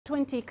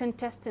20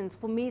 contestants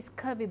for Miss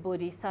Curvy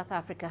Body South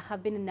Africa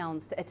have been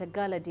announced at a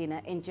gala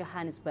dinner in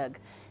Johannesburg.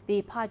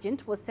 The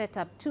pageant was set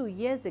up 2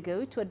 years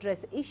ago to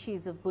address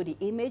issues of body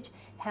image,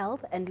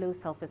 health and low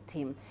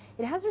self-esteem.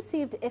 It has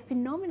received a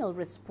phenomenal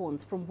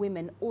response from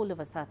women all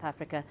over South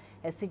Africa,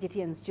 as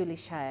CGTN's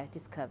Scheier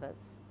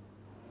discovers.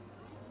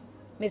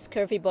 Miss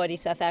Curvy Body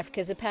South Africa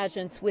is a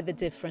pageant with a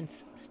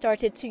difference.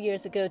 Started 2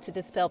 years ago to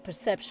dispel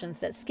perceptions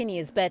that skinny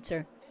is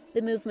better.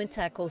 The movement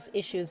tackles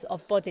issues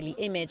of bodily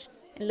image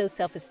and low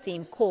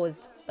self-esteem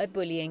caused by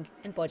bullying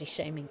and body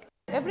shaming.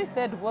 Every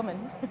third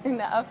woman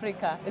in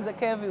Africa is a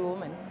curvy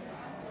woman.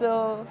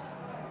 So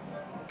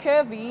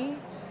curvy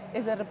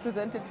is a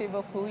representative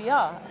of who we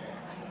are.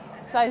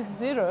 Size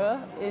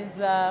 0 is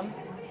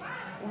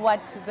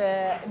what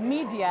the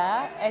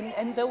media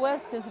and the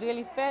West has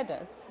really fed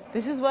us.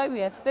 This is why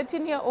we have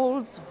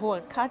 13-year-olds who are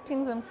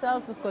cutting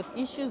themselves, who've got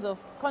issues of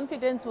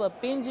confidence, who are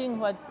binging,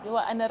 who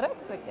are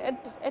anorexic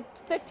at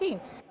 13.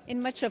 In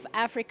much of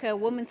Africa,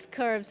 women's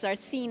curves are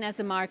seen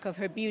as a mark of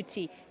her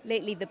beauty.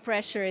 Lately, the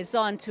pressure is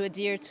on to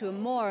adhere to a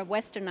more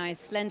westernized,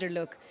 slender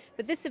look.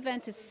 But this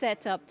event is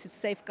set up to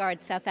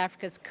safeguard South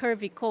Africa's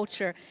curvy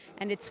culture,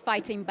 and it's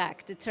fighting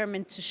back,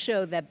 determined to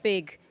show that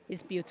big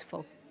is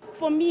beautiful.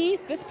 For me,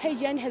 this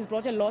pageant has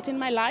brought a lot in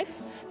my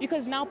life,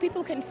 because now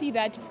people can see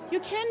that you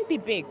can be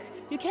big,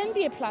 you can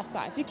be a plus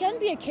size, you can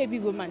be a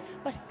curvy woman,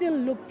 but still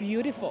look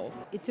beautiful.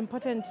 It's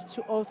important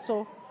to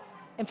also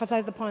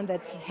emphasize the point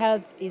that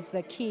health is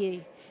the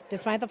key,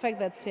 despite the fact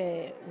that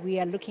we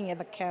are looking at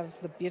the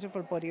curves, the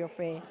beautiful body of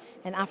an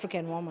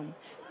African woman.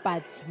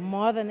 But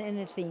more than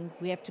anything,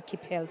 we have to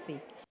keep healthy.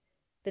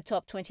 The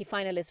top 20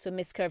 finalists for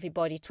Miss Curvy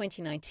Body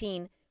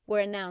 2019 were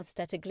announced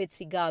at a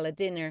glitzy gala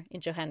dinner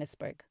in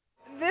Johannesburg.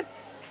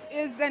 This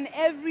is an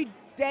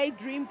everyday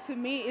dream to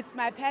me. It's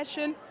my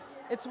passion.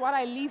 It's what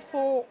I live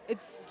for.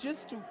 It's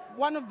just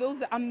one of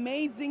those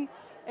amazing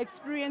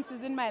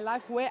experiences in my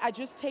life where I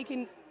just take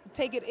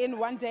it in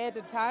one day at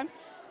a time.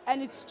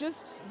 And it's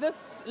just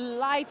this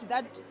light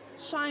that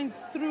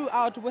shines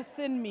throughout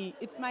within me.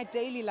 It's my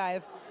daily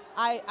life.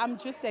 I'm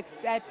just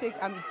ecstatic.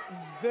 I'm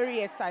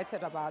very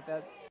excited about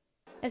this.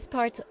 As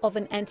part of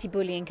an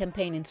anti-bullying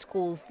campaign in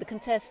schools, the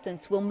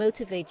contestants will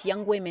motivate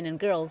young women and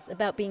girls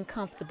about being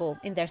comfortable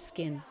in their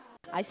skin.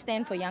 I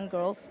stand for young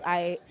girls,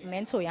 I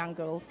mentor young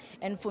girls,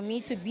 and for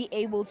me to be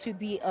able to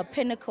be a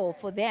pinnacle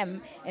for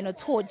them and a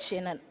torch,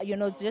 and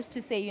just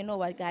to say, you know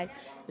what, guys,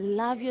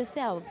 love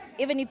yourselves.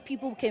 Even if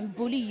people can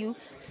bully you,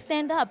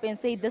 stand up and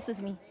say, this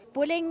is me.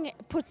 Bullying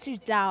puts you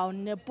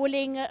down.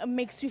 Bullying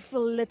makes you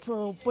feel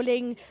little.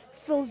 Bullying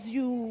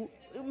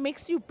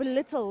makes you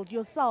belittle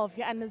yourself,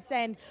 you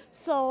understand?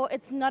 So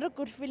it's not a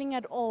good feeling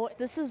at all.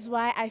 This is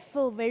why I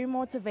feel very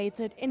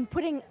motivated in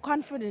putting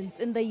confidence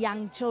in the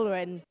young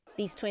children.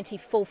 These 20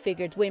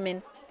 full-figured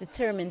women,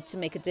 determined to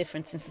make a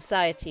difference in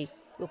society,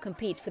 will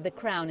compete for the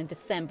crown in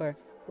December,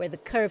 where the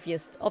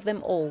curviest of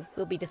them all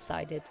will be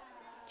decided.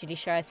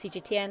 Scheier,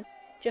 CGTN,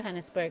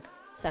 Johannesburg,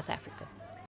 South Africa.